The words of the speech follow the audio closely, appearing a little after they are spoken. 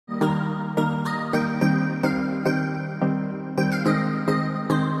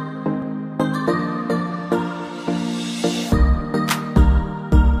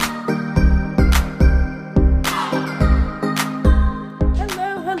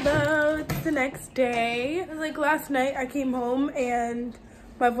the next day. Like last night I came home and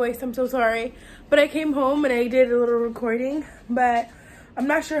my voice, I'm so sorry, but I came home and I did a little recording, but I'm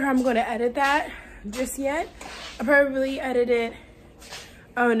not sure how I'm going to edit that just yet. I'll probably edit it,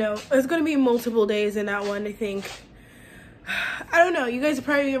 oh no, it's going to be multiple days in that one, I think. I don't know, you guys have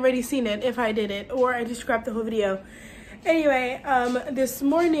probably already seen it if I did it, or I just scrapped the whole video. Anyway, this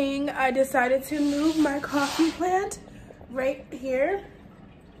morning I decided to move my coffee plant right here,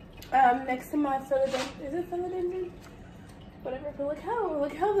 next to my philodendron. Is it philodendron? Whatever, but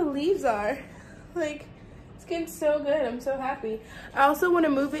look how the leaves are. Like, it's getting so good. I'm so happy. I also want to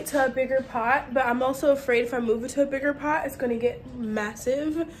move it to a bigger pot, but I'm also afraid if I move it to a bigger pot, it's going to get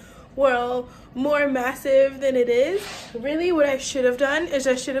massive. Well, more massive than it is. Really, what I should have done is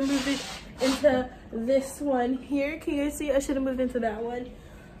I should have moved it into this one here. Can you guys see? I should have moved into that one.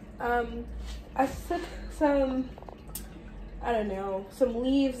 I took some, I don't know, some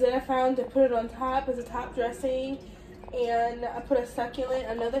leaves that I found to put it on top as a top dressing, and I put a succulent,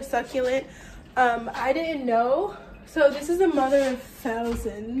 another succulent. I didn't know. So this is a mother of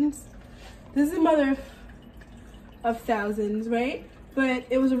thousands. This is a mother of thousands, right? But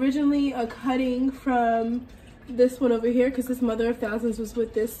it was originally a cutting from this one over here, because this mother of thousands was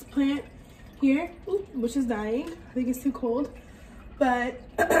with this plant here, which is dying. I think it's too cold. But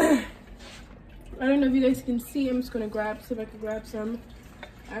I don't know if you guys can see. I'm just gonna see if I can grab some,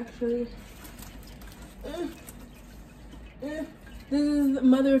 actually. This is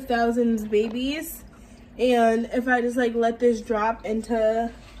mother of thousands babies, and if I just like let this drop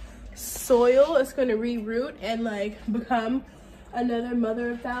into soil, it's gonna reroot and like become another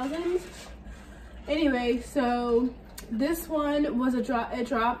mother of thousands. Anyway, so this one was it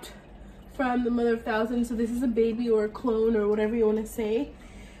dropped from the mother of thousands, so this is a baby or a clone or whatever you want to say.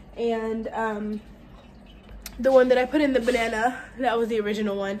 And the one that I put in the banana, that was the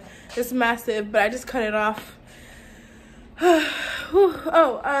original one. It's massive, but I just cut it off.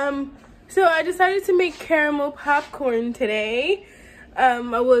 So I decided to make caramel popcorn today. I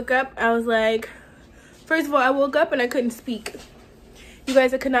woke up, I was like, first of all, I woke up and I couldn't speak. You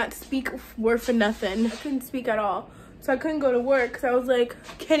guys, I could not speak word for nothing. I couldn't speak at all. So I couldn't go to work because I was like,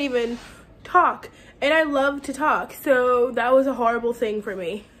 can't even talk. And I love to talk, so that was a horrible thing for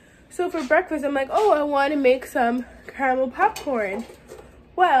me. So for breakfast, I'm like, oh, I want to make some caramel popcorn.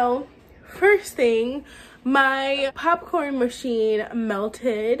 Well, first thing, my popcorn machine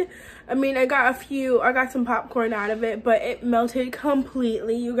melted. I mean, I got some popcorn out of it, but it melted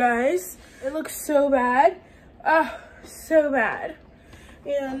completely, you guys. It looks so bad. So bad.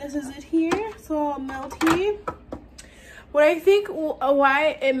 And this is it here. It's all melty. What I think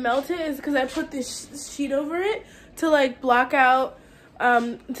why it melted is because I put this sheet over it to like block out,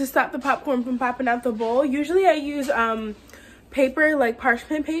 to stop the popcorn from popping out the bowl. Usually I use paper, like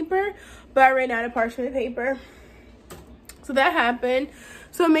parchment paper, but I ran out of parchment paper. So that happened.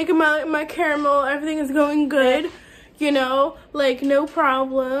 So I'm making my caramel. Everything is going good, you know, like no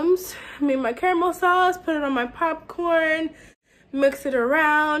problems. I made my caramel sauce, put it on my popcorn, mix it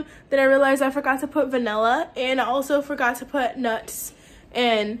around. Then I realized I forgot to put vanilla, and I also forgot to put nuts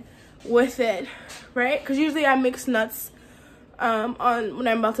in with it, right? Because usually I mix nuts on when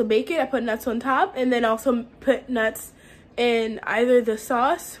I'm about to bake it. I put nuts on top, and then also put nuts in either the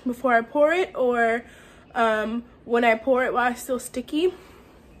sauce before I pour it, or when I pour it while it's still sticky.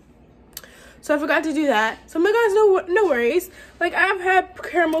 So I forgot to do that. So I'm like, guys, no worries. Like, I've had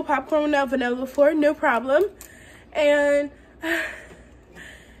caramel popcorn without vanilla before, no problem. And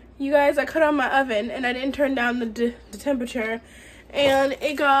you guys, I cut on my oven and I didn't turn down the temperature, and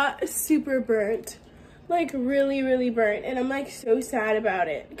it got super burnt. Like really, really burnt. And I'm like so sad about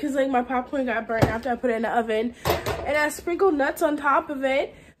it, because like my popcorn got burnt after I put it in the oven, and I sprinkled nuts on top of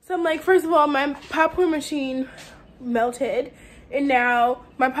it. So I'm like, first of all, my popcorn machine melted, and now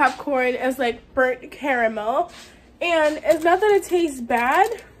my popcorn is like burnt caramel. And it's not that it tastes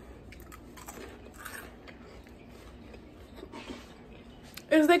bad.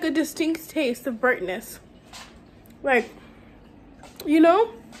 It's like a distinct taste of burntness. Like, you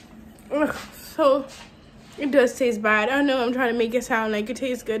know? Ugh, so it does taste bad. I know I'm trying to make it sound like it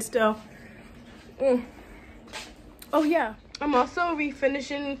tastes good still. Oh yeah, I'm also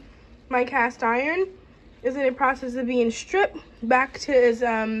refinishing my cast iron. It's in the process of being stripped back to its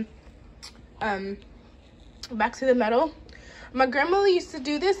back to the metal. My grandmother used to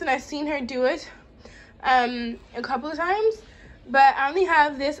do this, and I've seen her do it a couple of times, but I only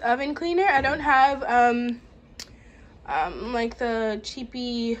have this oven cleaner. I don't have like the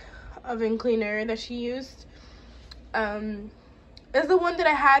cheapy oven cleaner that she used. It's the one that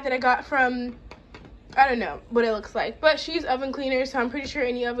I had that I got from I don't know what it looks like, but she's oven cleaner, so I'm pretty sure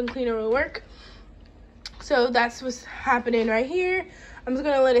any oven cleaner will work. So that's what's happening right here. I'm just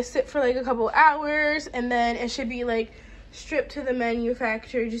gonna let it sit for like a couple hours, and then it should be like stripped to the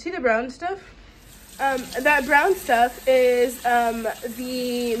manufacturer. Did you see the brown stuff? That brown stuff is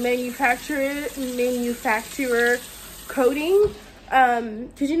the manufacturer coating.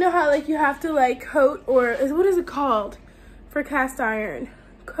 Did you know how like you have to like coat, or what is it called for cast iron?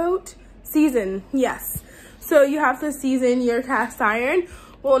 Coat, season, yes. So you have to season your cast iron.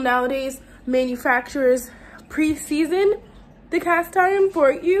 Well, nowadays manufacturers pre-season the cast iron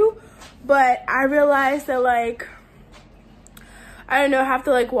for you, but I realized that like, I don't know, I have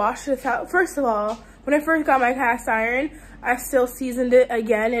to like wash this out. First of all, when I first got my cast iron, I still seasoned it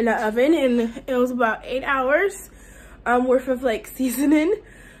again in the oven, and it was about 8 hours worth of like seasoning.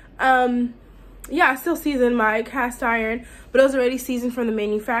 Yeah, I still seasoned my cast iron, but it was already seasoned from the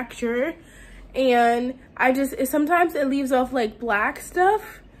manufacturer. And sometimes it leaves off like black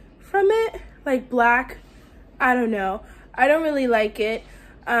stuff from it, like black, I don't know. I don't really like it,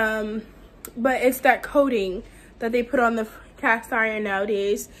 but it's that coating that they put on the cast iron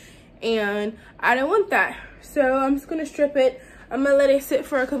nowadays, and I don't want that. So I'm just gonna strip it. I'm gonna let it sit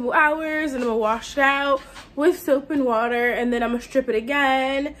for a couple hours, and I'm gonna wash it out with soap and water, and then I'm gonna strip it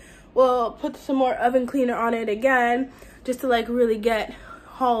again. Well, put some more oven cleaner on it again, just to like really get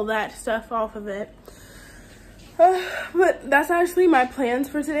all that stuff off of it. But that's actually my plans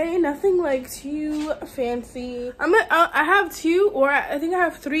for today. Nothing like too fancy. I have two, or I think I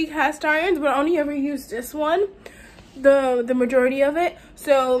have 3 cast irons, but I only ever used this one, the majority of it.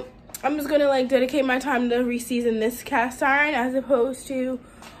 So I'm just gonna like dedicate my time to re-season this cast iron as opposed to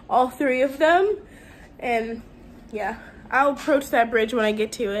all 3 of them. And yeah, I'll approach that bridge when I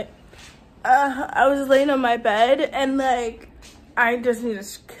get to it. I was laying on my bed, and like I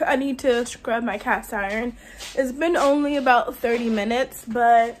need to scrub my cast iron. It's been only about 30 minutes,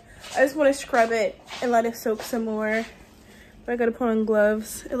 but I just want to scrub it and let it soak some more. But I gotta put on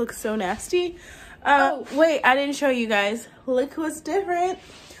gloves. It looks so nasty. Oh wait, I didn't show you guys. Look what's different.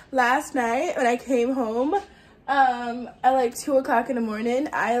 Last night when I came home, at like 2 o'clock in the morning,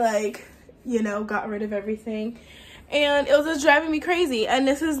 I like, you know, got rid of everything, and it was just driving me crazy. And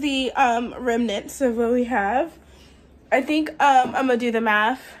this is the remnants of what we have. I think I'm gonna do the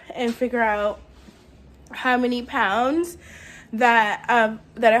math and figure out how many pounds that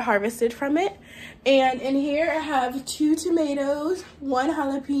I harvested from it. And in here I have 2 tomatoes, 1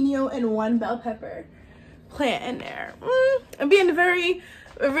 jalapeno, and 1 bell pepper plant in there. I'm being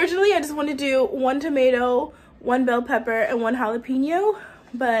originally I just wanted to do 1 tomato, 1 bell pepper, and 1 jalapeno,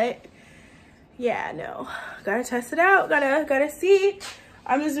 but yeah, no, gotta test it out, gotta see.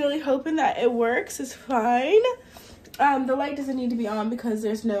 I'm just really hoping that it works. It's fine. The light doesn't need to be on because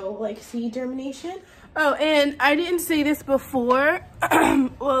there's no like seed germination. Oh, and I didn't say this before.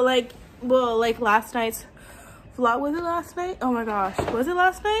 well, like last night's vlog. Was it last night? Oh my gosh, was it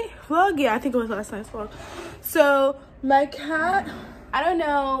last night vlog? Yeah, I think it was last night's vlog. So my cat, I don't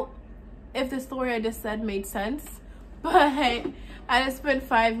know if the story I just said made sense, but I just spent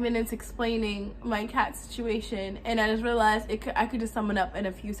 5 minutes explaining my cat situation, and I just realized I could just sum it up in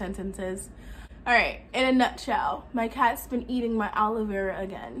a few sentences. All right, in a nutshell, my cat's been eating my aloe vera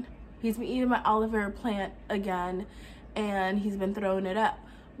again. He's been eating my aloe vera plant again, and he's been throwing it up,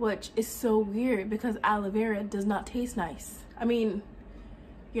 which is so weird because aloe vera does not taste nice. I mean,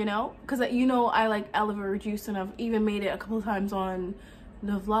 you know, because you know I like aloe vera juice, and I've even made it a couple of times on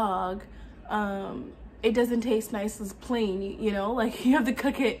the vlog. It doesn't taste nice as plain, you know, like you have to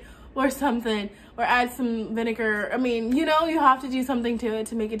cook it or something, or add some vinegar. I mean, you know, you have to do something to it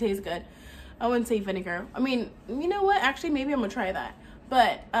to make it taste good. I wouldn't say vinegar. I mean, you know what? Actually, maybe I'm gonna try that.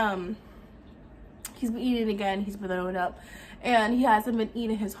 But he's been eating again. He's been throwing up, and he hasn't been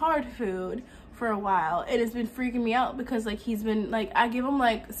eating his hard food for a while. It has been freaking me out because like he's been like, I give him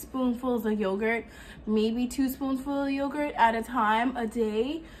like spoonfuls of yogurt, maybe 2 spoonfuls of yogurt at a time a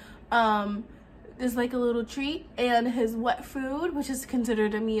day. Is like a little treat, and his wet food, which is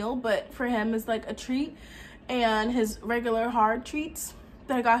considered a meal, but for him is like a treat, and his regular hard treats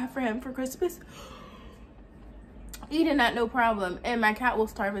that I got for him for Christmas, eating that no problem. And my cat will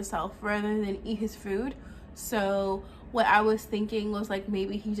starve himself rather than eat his food. So what I was thinking was like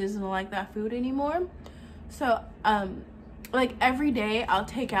maybe he doesn't like that food anymore. So like every day I'll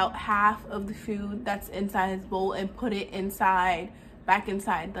take out half of the food that's inside his bowl and put it back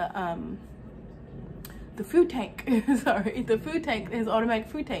inside the food tank. Sorry, the food tank, his automatic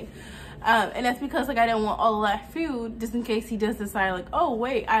food tank. And that's because like I didn't want all of that food, just in case he does decide like, oh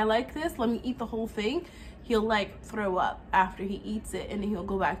wait, I like this, let me eat the whole thing. He'll like throw up after he eats it, and then he'll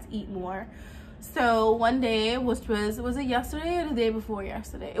go back to eat more. So one day, which was it yesterday or the day before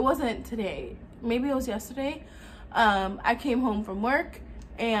yesterday? It wasn't today. Maybe it was yesterday. I came home from work,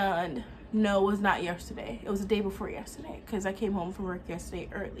 and no, it was not yesterday. It was the day before yesterday, because I came home from work yesterday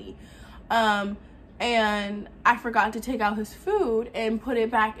early. And I forgot to take out his food and put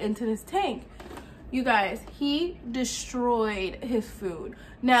it back into this tank. You guys, he destroyed his food.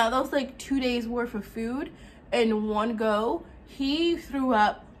 Now, that was like 2 days worth of food in one go. He threw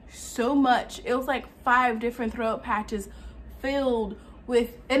up so much. It was like 5 different throw up patches filled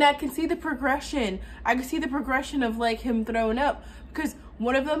with, and I can see the progression. I can see the progression of like him throwing up, because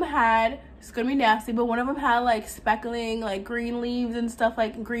one of them had, it's gonna be nasty, but one of them had like speckling, like green leaves and stuff,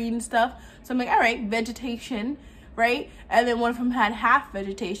 like green stuff. So I'm like, all right, vegetation, right? And then one of them had half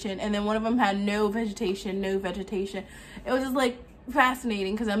vegetation, and then one of them had no vegetation, no vegetation. It was just like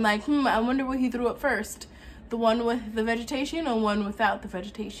fascinating, because I'm like, I wonder what he threw up first. The one with the vegetation or one without the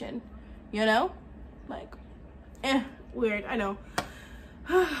vegetation, you know? Like, weird, I know.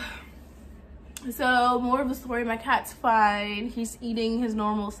 So, more of the story, my cat's fine. He's eating his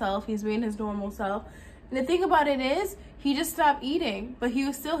normal self. He's being his normal self. And the thing about it is, he just stopped eating, but he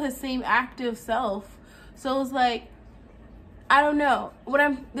was still his same active self. So it was like, I don't know.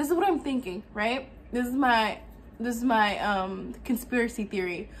 This is what I'm thinking, right? This is my conspiracy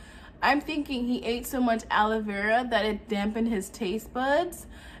theory. I'm thinking he ate so much aloe vera that it dampened his taste buds,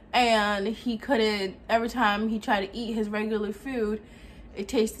 and he couldn't, every time he tried to eat his regular food, it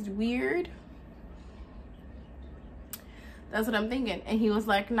tasted weird. That's what I'm thinking. And he was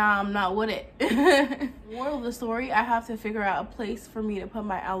like, nah, I'm not with it. Moral of the story, I have to figure out a place for me to put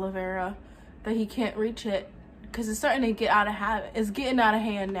my aloe vera that he can't reach it, because it's starting to get out of habit. It's getting out of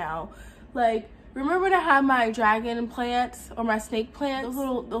hand now. Like, remember when I had my dragon plants or my snake plants,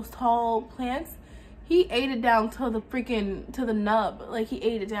 those tall plants? He ate it down to the nub. Like, he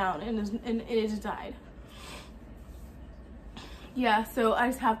ate it down, and it just died. Yeah, so I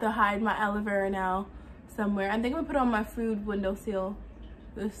just have to hide my aloe vera now somewhere. I think I'm gonna put it on my food windowsill.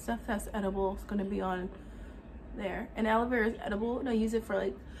 The stuff that's edible is gonna be on there. And aloe vera is edible, and I use it for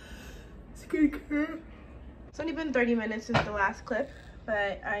like skincare. It's only been 30 minutes since the last clip,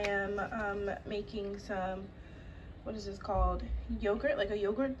 but I am making some, what is this called? Yogurt, like a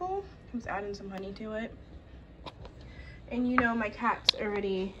yogurt bowl. I'm just adding some honey to it. And you know my cat's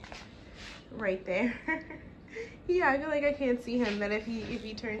already right there. Yeah, I feel like I can't see him, but if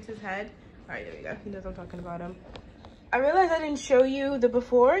he turns his head. All right, there we go. He knows I'm talking about him. I realized I didn't show you the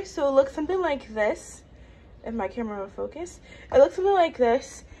before, so it looks something like this. If my camera will focus. It looks something like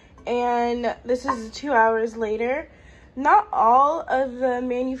this, and this is 2 hours later. Not all of the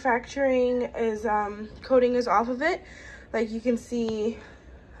manufacturing is coating is off of it. Like you can see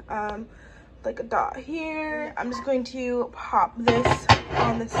like a dot here. I'm just going to pop this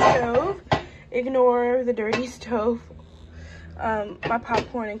on the stove. Ignore the dirty stove. My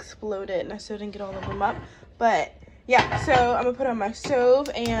popcorn exploded and I still didn't get all of them up, but yeah, so I'm gonna put it on my stove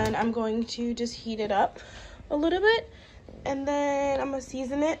and I'm going to just heat it up a little bit, and then I'm gonna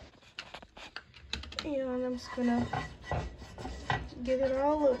season it, and I'm just gonna get it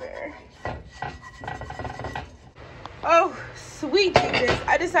all over. Oh, sweet goodness,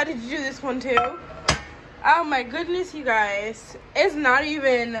 I decided to do this one too. Oh my goodness, you guys, it's not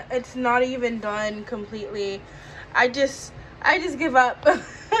even done completely. I just give up.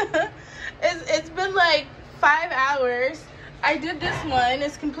 It's been like 5 hours. I did this one.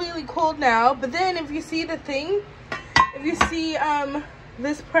 It's completely cold now. But then if you see the thing, if you see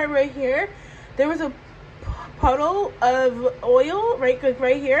this part right here, there was a puddle of oil right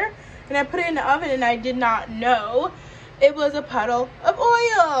here, and I put it in the oven and I did not know it was a puddle of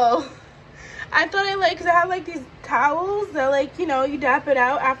oil. I thought because I have like these towels that like, you know, you dab it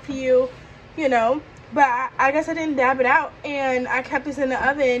out after you know. But I guess I didn't dab it out, and I kept this in the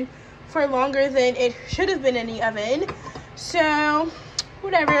oven for longer than it should have been in the oven. So,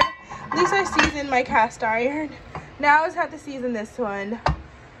 whatever. At least I seasoned my cast iron. Now I just have to season this one.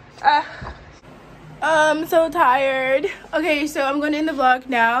 I'm so tired. Okay, so I'm going to end the vlog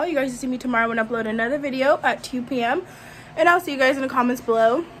now. You guys will see me tomorrow when I upload another video at 2 p.m. And I'll see you guys in the comments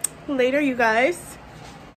below. Later, you guys.